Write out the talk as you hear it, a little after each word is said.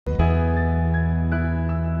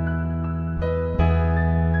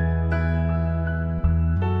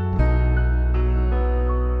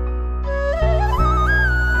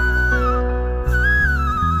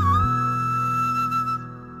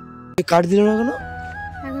Card দিল না কেন?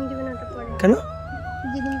 এখন দিবেন ওটা পরে। কেন?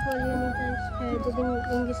 যেদিন পোলিও নিতে আসবে, যেদিন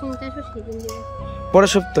ইনজেকশন নিতে আসবে সেদিন দিবেন।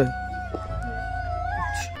 পরের সপ্তাহে।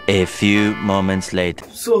 A few moments later.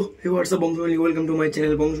 So, hey what's up Bong family, welcome to my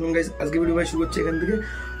channel Bong Suman guys. আজকে ভিডিও শুরু করছি এখান থেকে।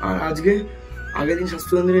 আর আজকে আগের দিন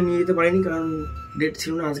স্বাস্থ্যকেন্দ্রে নিয়ে যেতে পারিনি কারণ ডেট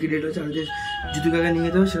ছিল না, আজকে ডেট হচ্ছে। আজকে জুতিকাকে নিয়ে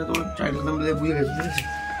যেতে হবে, সেটা তোমার চাইল্ড নাম বলে বুঝে গেছে, ঠিক আছে?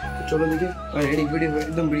 তো চলো দেখে আর রেডি ভিডিও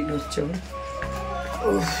একদম ব্রিক হচ্ছে এখন।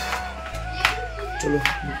 চলো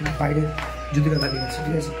বাইরে জুতিকা দাঁড়িয়ে আছে,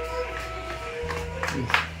 ঠিক আছে?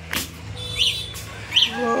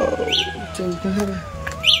 চলতে হবে,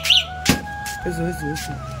 এসো এসো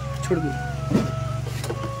এসো, ছোট দিন।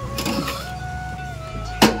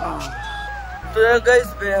 তো গাইস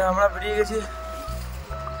আমরা বেরিয়ে গেছি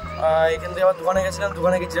এখান থেকে। আবার দোকানে গেছিলাম,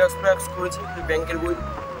 দোকানে গিয়ে জেরক্স করেছি ব্যাংকের বই।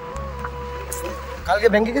 কালকে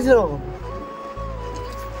ব্যাংকে গেছিলাম,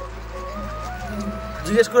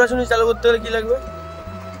 জিজ্ঞেস করে শুনি চালু করতে হলে কি লাগবে।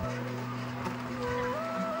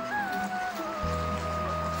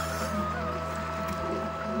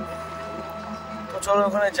 তো চলো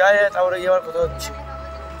ওখানে যাই, তারপরে গিয়ে আবার কথা হচ্ছে।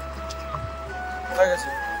 কোথায় গেছে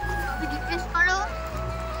জিজ্ঞেস করো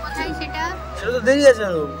কোথায় সেটা। সেটা তো দেরি আছে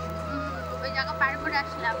আরো, ওই জায়গা পার করে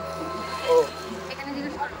আসলাম। ও এখানে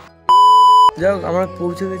জিজ্ঞেস করো। যাই হোক আমরা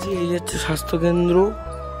পৌঁছে গেছি। এই হচ্ছে স্বাস্থ্যকেন্দ্র,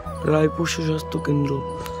 রায়পুর স্বাস্থ্য কেন্দ্র।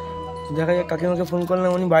 দেখা যাক, কাকিমাকে ফোন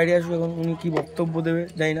করলাম, উনি বাইরে আসবে এখন। উনি কি বক্তব্য দেবে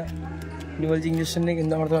জানি না। উনি বলছে ইঞ্জেকশন নেই,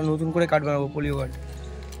 কিন্তু আমরা তো নতুন করে কার্ড বানাবো, পোলিও কার্ড।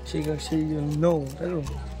 সেই জন্য তাই তো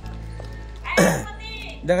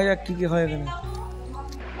দেখা যাক কি কি হয় এখানে।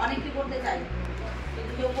 অনেকে করতে চাই,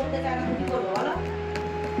 কিন্তু কেউ করতে চায় না। কি করবো বলো?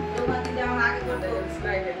 যেমন আগে করতে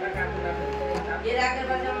এর আগের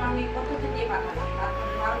বার যেমন আমি পদ্ধতি দিয়ে পাঠালাম,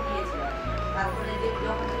 তারপরে আরো দিয়েছিলাম। তারপরে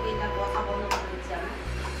যখন থেকে এটা কথা বন্ধ করে দিচ্ছি আমি,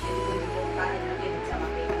 কাজে ঢুকিয়ে দিচ্ছি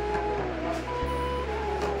আমাকে,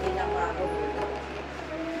 এটা করা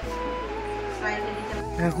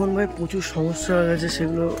এখন ভাই প্রচুর সমস্যা হয়ে গেছে,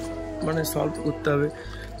 সেগুলো মানে সলভ করতে হবে।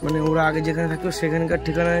 মানে ওরা আগে যেখানে থাকতো সেখানকার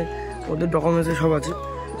ঠিকানায় ওদের ডকুমেন্টসে সব আছে,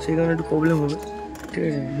 সেই কারণে একটু প্রবলেম হবে, ঠিক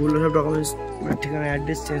আছে? বললো সব ডকুমেন্টস মানে ঠিকানা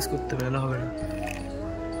অ্যাড্রেস চেঞ্জ করতে হবে, না হবে না।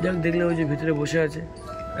 যাক দেখলে ওই যে ভিতরে বসে আছে,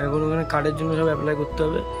 এখন ওখানে কার্ডের জন্য সব অ্যাপ্লাই করতে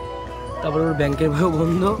হবে। তারপরে ওর ব্যাংকের বইও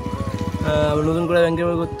বন্ধ, আবার নতুন করে ব্যাংকের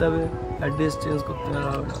বই করতে হবে, অ্যাড্রেস চেঞ্জ করতে হবে, না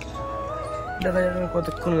হবে না। দেখা যাক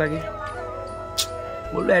কতক্ষণ লাগে।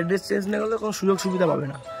 বললো অ্যাড্রেস চেঞ্জ না করলে কোনো সুযোগ সুবিধা পাবে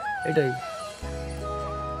না, এটাই।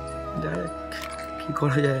 দেখ কী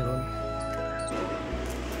করা যায় এখন।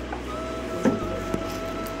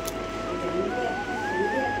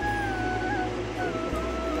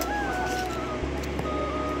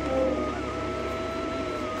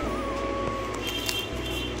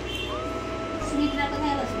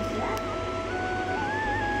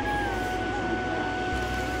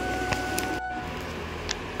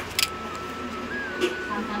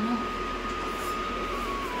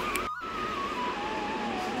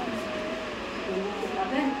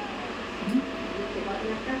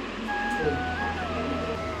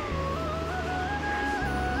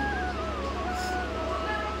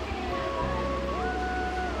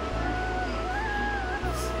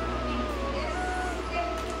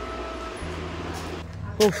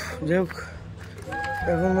 উফ, যাই হোক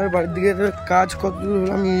এখন আমার বাড়ির দিকে কাজ কত দূর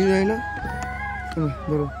হলো আমি জানি না।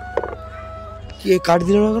 বলো কি এই কার্ড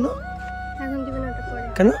দিল না কেন? এখন দিবেন ওটা পরে।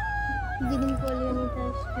 কেন? যেদিন পোলিও নিতে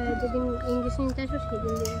আসবে, যেদিন ইনজেকশন নিতে আসবে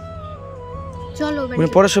সেদিন দিবেন। চলো মানে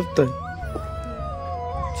পরের সপ্তাহে।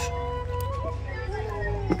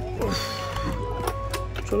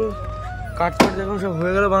 চলো কার্ড যখন সব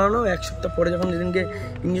হয়ে গেল বানানো, এক সপ্তাহ পরে যখন যেদিনকে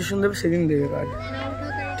ইঞ্জেকশন দেবে সেদিন দেবে কার্ড,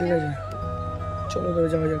 ঠিক আছে? চলো তবে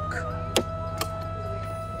যাওয়া যাক।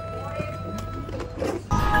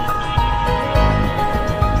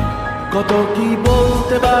 কত কি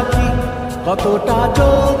বলতে বাকি, কতটা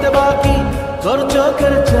চলতে বাকি, তোর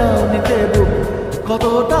চোখের চাউনিতে বুক,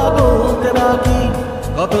 কতটা বলতে বাকি,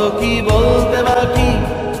 কত কি বলতে বাকি,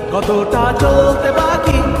 কতটা চলতে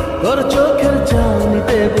বাকি, তোর চোখের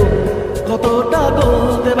চাউনিতে বুক, কতটা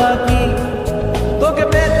বলতে বাকি। তোকে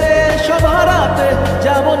পেতে সব হারাতে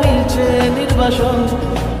যাব নিচে নির্বাসন,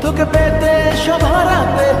 তোকে পেতে সব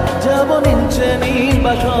হারাতে যাব নিচে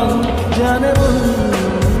নির্বাসন, জানে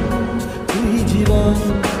তুই জীবন।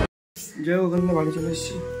 যাই হোক ওখানে বাড়ি চলে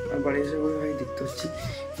এসেছি। আর বাড়ি এসে বলে ভাই দেখতে পাচ্ছি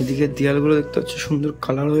এদিকে দেয়ালগুলো দেখতে পাচ্ছি সুন্দর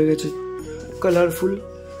কালার হয়ে গেছে, কালারফুল।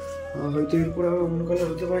 হয়তো এরপর আবার অন্য কালার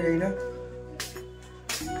হতে পারে, যাই না।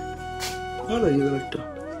 ভালো হয়েছে কালারটা,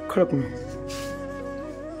 খারাপ না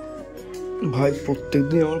ভাই।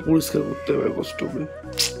 প্রত্যেকদিন আমার পরিষ্কার করতে হবে কষ্ট করে,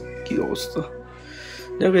 কি অবস্থা।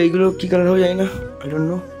 দেখো এইগুলো কি কালার হবে জানি না, আই ডোন্ট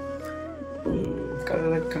নো।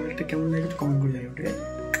 কালারটা কেমন লাগে কমেন্ট করে জানাবে, ঠিক আছে?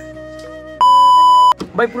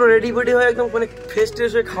 ভাই পুরো রেডি ফেডি হয়ে একদম মানে ফ্রেশ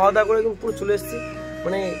ট্রেশ হয়ে খাওয়া দাওয়া করে একদম পুরো চলে এসেছি।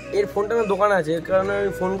 মানে এর ফোনটা না দোকানে আছে, এর কারণে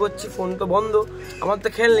আমি ফোন করছি, ফোন তো বন্ধ, আমার তো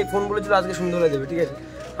খেয়াল নেই। ফোন বলেছিল আজকে সন্ধ্যেবেলা দেবে, ঠিক আছে।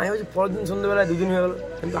 আমি বলছি পরের দিন সন্ধ্যেবেলায় 2 দিন হয়ে গেলো,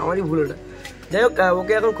 কিন্তু আমারই ভুল ওটা। যাই হোক,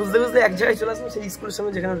 ওকে এখন খুঁজতে খুঁজতে এক জায়গায় চলে আসলাম, সেই স্কুলের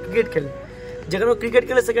সামনে যেখানে ক্রিকেট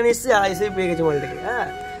খেলে, সেখানে এসেছি, আর এসেই পেয়ে গেছি মালটাকে। হ্যাঁ,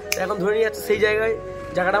 এখন ধরে নিয়ে যাচ্ছে সেই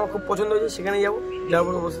জায়গাটা আমার খুব পছন্দ হয়েছে, সেখানে যাবো, যাওয়ার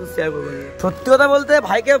পর অবশ্যই শেয়ার করবো। সত্যি কথা বলতে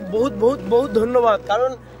ভাইকে বহুত বহুত বহুত ধন্যবাদ,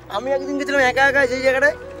 কারণ আমি একদিন গেছিলাম একা একা যেই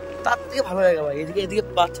জায়গাটায়, তার থেকে ভালো জায়গা ভাই। এদিকে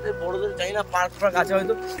বাচ্চাদের বড়দের জানি না পার্ক ফার্ক আছে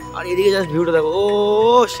হয়তো, আর এদিকে জাস্ট ভিউটা দেখো, ও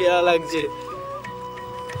সেরা লাগছে।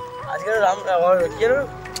 আজকে কি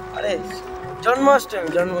আরে জন্মাষ্টমী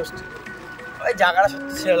ভাই, জায়গাটা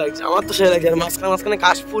সত্যি সেরা লাগছে, আমার তো সেরা লাগছে। আর মাঝখানে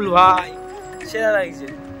কাশফুল ভাই, সেরা লাগছে।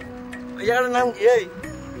 ওই জায়গাটার নাম কি? এই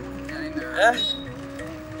হ্যাঁ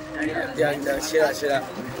সেরা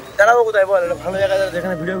দাঁড়াবো কোথায় বল, ভালো জায়গা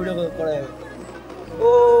যেখানে ভিডিও করা যাবে। ও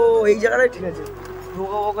এই জায়গাটাই ঠিক আছে,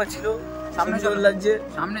 বোকা ছিল, সামনে চলে লাগছে,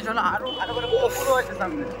 সামনে চলো, আরো পুরো আছে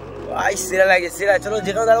সামনে ভাই, সেরা লাগছে সেরা। চলো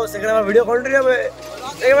যেখানে দাঁড়াবো সেখানে আমার ভিডিও কন্টিনিউ হবে।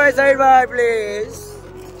 সাইড বাই প্লিজ,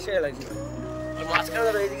 সেরা লাগছে। আর মাঝখানে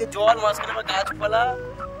দাঁড়াবো, এইদিকে জল, মাঝখানে আমার গাছপালা,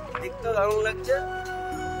 দেখতেও দারুণ লাগছে।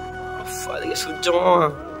 এদিকে সূর্য মামা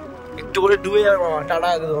একটু করে ডুবে যাবে মামা, টাটা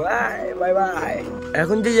একদম, বাই বাই।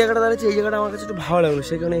 এখন যে জায়গাটা দাঁড়াচ্ছে এই জায়গাটা আমার কাছে একটু ভালো লাগলো,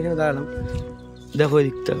 সেই কারণে এখানে দাঁড়ালাম। দেখো এই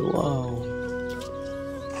দিকটা, ওয়াও।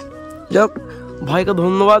 যাক, ভাইকে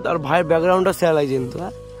ধন্যবাদ। আর ভাইয়ের ব্যাকগ্রাউন্ডটা সেরা লাগছে কিন্তু।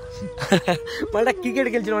 হ্যাঁ, মালটা ক্রিকেট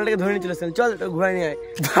খেলছিল, মালটাকে ধরে নিয়ে চলে আসছিলাম, চল এটা ঘুরাই নিয়ে আয়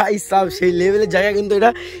ভাই। সব সেই লেভেলের জায়গা কিন্তু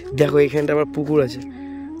এটা। দেখো এখানটা আমার পুকুর আছে,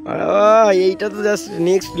 আর এইটা তো জাস্ট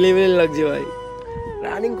নেক্সট লেভেলের লাগছে ভাই।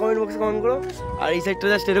 রানিং কমেন্ট বক্সে কমেন্ট করো। আর এই সাইডটা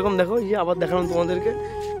জাস্ট এরকম দেখো, এই যে আবার দেখালাম তোমাদেরকে।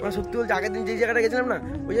 মানে সত্যি বলছি, আগের দিন যে জায়গাটা গেছিলাম না,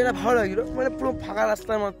 ওই জায়গাটা ভালো লাগলো। মানে পুরো ফাঁকা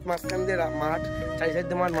রাস্তা, মাঝখান দিয়ে মাঠ, চারি সাইড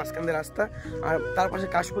দিয়ে মাঠ, মাঝখান দিয়ে রাস্তা, আর তার পাশে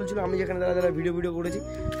কাশফুল ছিল। আমি যেখানে দাঁড়া ভিডিও করেছি,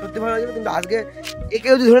 সত্যি ভালো লাগলো। কিন্তু আজকে একে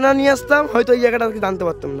যদি ধরে না নিয়ে আসতাম, হয়তো এই জায়গাটা আজকে জানতে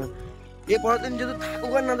পারতাম না। এ পরের দিন যদি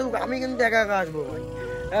থাকুক আর না থাকুক, আমি কিন্তু একা আসবো ভাই।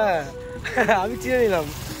 হ্যাঁ, আমি চিনে নিলাম।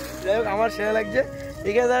 যাই হোক, আমার সেরা লাগছে।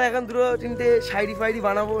 এখানে দাঁড়া এখন 2-3টে শায়রি ফায়রি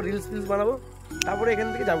বানাবো, রিলস বানাবো, তারপরে এখান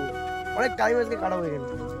থেকে যাবো। অনেক টাইম আজকে কাটাবো এখানে,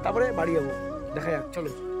 তারপরে বাড়ি যাবো। দেখা যাক,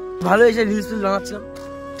 চলো। ভালো এসে রিলস বানাচ্ছিলাম,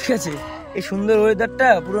 ঠিক আছে। এই সুন্দর ওয়েদারটা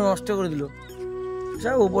পুরো নষ্ট করে দিল,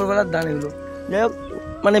 সব উপরবেলার দান এগুলো। যাই হোক,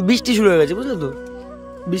 মানে বৃষ্টি শুরু হয়ে গেছে, বুঝলে তো।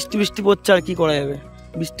 বৃষ্টি পড়ছে, আর কি করা যাবে।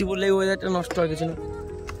 বৃষ্টি পড়লে এই ওয়েদারটা নষ্ট হয়ে গেছে না।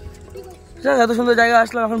 এত সুন্দর জায়গা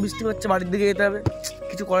আসলাম, এখন বৃষ্টি পড়ছে, বাড়ির দিকে যেতে হবে,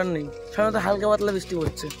 কিছু করার নেই। সাধারণত হালকা পাতলা বৃষ্টি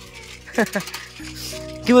পড়ছে।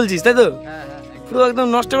 কি বলছিস, তাই তো? পুরো একদম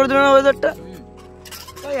নষ্ট করে দেবে না ওয়েদারটা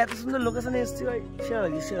ভাই। এত সুন্দর লোকেশনে এসেছি ভাই, সেরা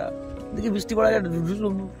লাগছে সেরা। দেখি বৃষ্টি পড়া যায়।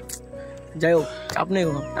 যাই হোক, চাপ নেই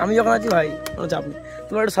কোনো, আমি যখন আছি ভাই কোনো চাপ নেই।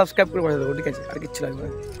 তোমার একটু সাবস্ক্রাইব করে পাঠিয়ে দেবো, ঠিক আছে, আর কিচ্ছু লাগবে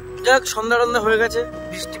না। যাই হোক, সন্ধ্যা হয়ে গেছে,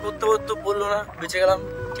 বৃষ্টি পড়তে বললো না, বেঁচে গেলাম,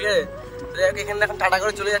 ঠিক আছে। যাই হোক, এখানে এখন টাটা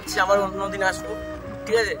করে চলে যাচ্ছি, আবার অন্যদিন আসবো,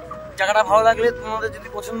 ঠিক আছে। জায়গাটা ভালো লাগলে, তোমাদের যদি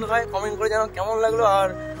পছন্দ হয় কমেন্ট করে জানাও কেমন লাগলো, আর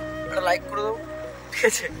একটা লাইক করে দেবো, ঠিক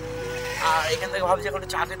আছে। আর এখান থেকে ভাবছি এখন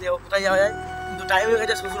চা খেতে যাবো, কোথায় যাওয়া যায়। কিন্তু টাইম হয়ে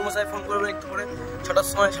গেছে, শ্বশুরমশাই ফোন করবেন একটু করে, 6টার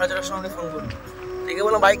সময়, 6:30টার সময় ফোন করবে। থেকে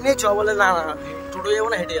বললাম বাইক নিয়ে চ, বলে না টোটো যাবো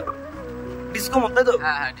না, হেঁটে যাবো। ডিস্কো মোড়, তাই তো?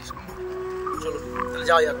 হ্যাঁ, ডিস্কো মোড়। চলো তাহলে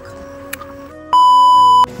যাওয়া যাক।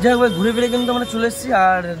 যাই হোক ভাই, ঘুরে ফিরে কিন্তু আমরা চলে এসেছি।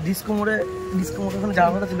 আর ডিস্কো মোড়ে ওখানে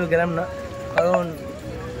যাওয়ার কথা ছিল, গেলাম না, কারণ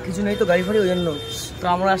কিছু নেই তো গাড়ি ফাড়ি, ওই জন্য। তো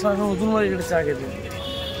আমরা আসলাম এখন নতুন মার্কেটে চা খেতে।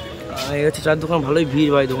 এই হচ্ছে চার দোকান, ভালোই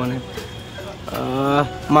ভিড় ভাই দোকানে।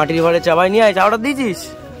 মাটির ভাড়ে চা ভাই, নিয়ে আয়, চা অর্ডার দিয়েছিস?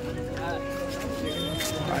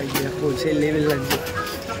 দেখো সেই লেভেল লাগছে,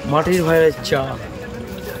 মাটির ভাড়ের চা।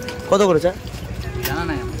 কত করে চা জানা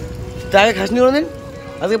নাই, তা আগে খাসনি কোনোদিন?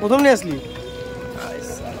 আজকে প্রথম নিয়ে আসলি?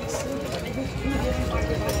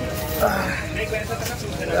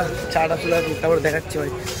 চাটা চলে আসবি, তারপরে দেখাচ্ছি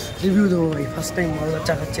ভাই, রিভিউ দেবো ভাই। ফার্স্ট টাইম বাংলার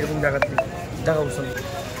চা খাচ্ছি এরকম জায়গাতে, দেখাবো শোন।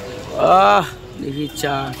 দেখি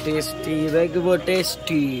চা টেস্টি, দেখবো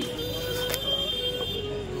টেস্টি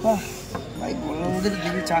ভাই। গরমের মধ্যে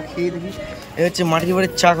দেখি চা খেয়ে দেখি। এই হচ্ছে মাটির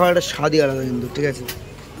বাড়ির চা খাওয়ার একটা স্বাদই আলাদা কিন্তু, ঠিক আছে।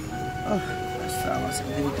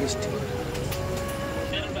 টেস্টি,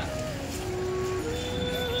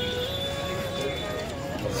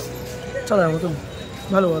 চলো মতন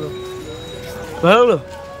ভালো লাগলো।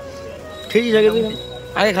 খেয়েছিস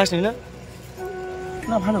আগে খাসনি না?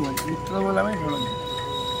 না ভালো ভাই, বললাম ভালো।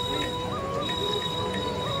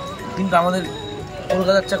 কিন্তু আমাদের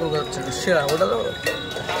কলকাতার চা সেরা, ওটা তো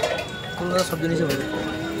কলকাতার সব জিনিসই ভালো।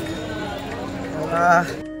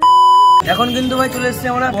 এখন কিন্তু ভাই চলে এসেছি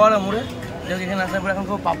আমরা বড় মোড়ে। এখানে আসার পরে এখন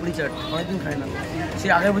খুব পাপড়ি চাট, অনেকদিন খাই না, সেই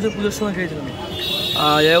আগের বছর পুজোর সময় খেয়েছিলাম।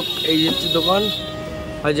 যাই হোক, এই হচ্ছে দোকান।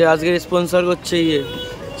 আর যে আজকে স্পন্সর করছে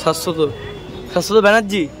শাশ্বত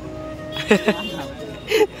ব্যানার্জি।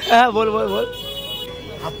 হ্যাঁ বল।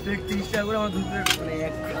 হাফ প্লেট 30 টাকা করে, আমার 2 প্লেট মানে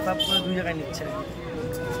এক কাপ করে 2 জায়গায় নিচ্ছে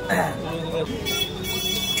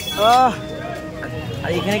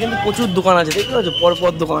আর এখানে কিন্তু প্রচুর দোকান আছে, দেখতে পাচ্ছ?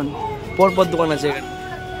 পরপর দোকান আছে এখানে।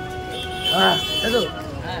 তাই তো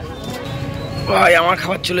ভাই, আমার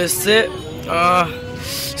খাবার চলে এসছে।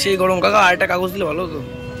 সেই গরম কাকা, আর একটা কাগজ দিলে ভালো হতো।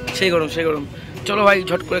 সেই গরম। চলো ভাই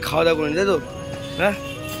ঝট করে খাওয়া দাওয়া করেন, তাই তো? হ্যাঁ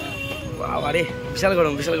বাবা রে, বিশাল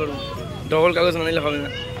গরম। ডবল কাগজ না নিলে হবে না।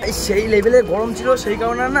 এই সেই লেভেলে গরম ছিল, সেই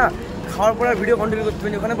কারণে না খাওয়ার পরে ভিডিও কন্টিনিউ করতে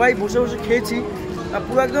পারিনি। ওখানে ভাই বসে খেয়েছি,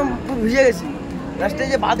 পুরো একদম ভিজে গেছি। লাস্টে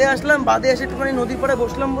যে বাদে আসলাম, বাদে এসে একটুখানি নদীর পাড়ে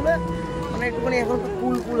বসলাম বলে মানে একটুখানি এখন একটু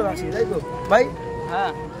কুল আছি, তাই তো ভাই?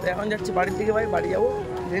 হ্যাঁ, তো এখন যাচ্ছি বাড়ির দিকে ভাই, বাড়ি যাবো,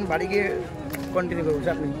 দেন বাড়ি গিয়ে কন্টিনিউ করবো।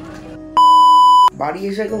 চাপ নেই। বাড়ি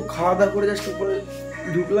এসে একদম খাওয়া দাওয়া করে জাস্ট উপরে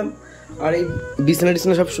ঢুকলাম। আর এই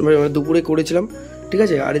বিছানা সব দুপুরে করেছিলাম, ঠিক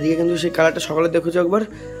আছে? আর এদিকে কিন্তু সেই কালারটা সকালে দেখেছো একবার।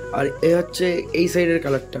 আর এ হচ্ছে এই সাইডের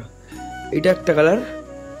কালারটা, এটা একটা কালার,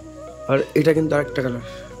 আর এটা কিন্তু আর একটা কালার,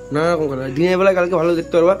 নানা রকম কালার। দিনের বেলায় কালকে ভালো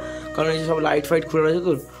দেখতে পারবা, কারণ এই সব লাইট ফাইট খুলে রয়েছে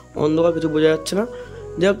তো, অন্ধকার কিছু বোঝা যাচ্ছে না।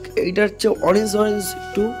 যাই হোক, এইটা হচ্ছে অরেঞ্জ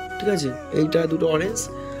একটু, ঠিক আছে? এইটা দুটো অরেঞ্জ,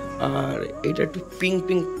 আর এইটা একটু পিঙ্ক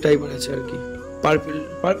টাইপের আছে আর কি,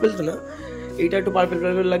 পার্পেল তো না, এইটা একটু পার্পেল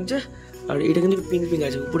লাগছে। আর এইটা কিন্তু একটু পিঙ্ক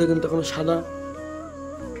আছে, উপরে কিন্তু এখনো সাদা,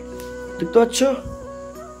 দেখতে পাচ্ছ?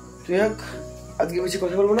 যাই হোক, আজকে বেশি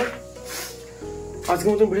কথা বলবো না, আজকের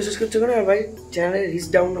মতন ভিডিও শেষ করছে কেন ভাই? চ্যানেলের রিচ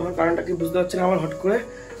ডাউন হওয়ার কারণটা কি বুঝতে পারছি না আমার হট করে,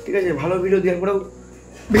 ঠিক আছে? ভালো ভিডিও দেওয়ার পরেও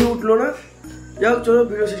ভিউ উঠলো না। যাই হোক, চলো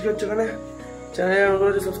ভিডিও শেষ করছে কেন,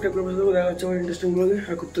 চ্যানেলে সাবস্ক্রাইব করে বসে দেবো। দেখা হচ্ছে আমার ইন্টারেস্টিং ব্লগে।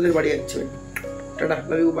 আর কুত্তাদের বাড়ি যাচ্ছে। Tata,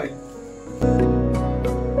 love you, by.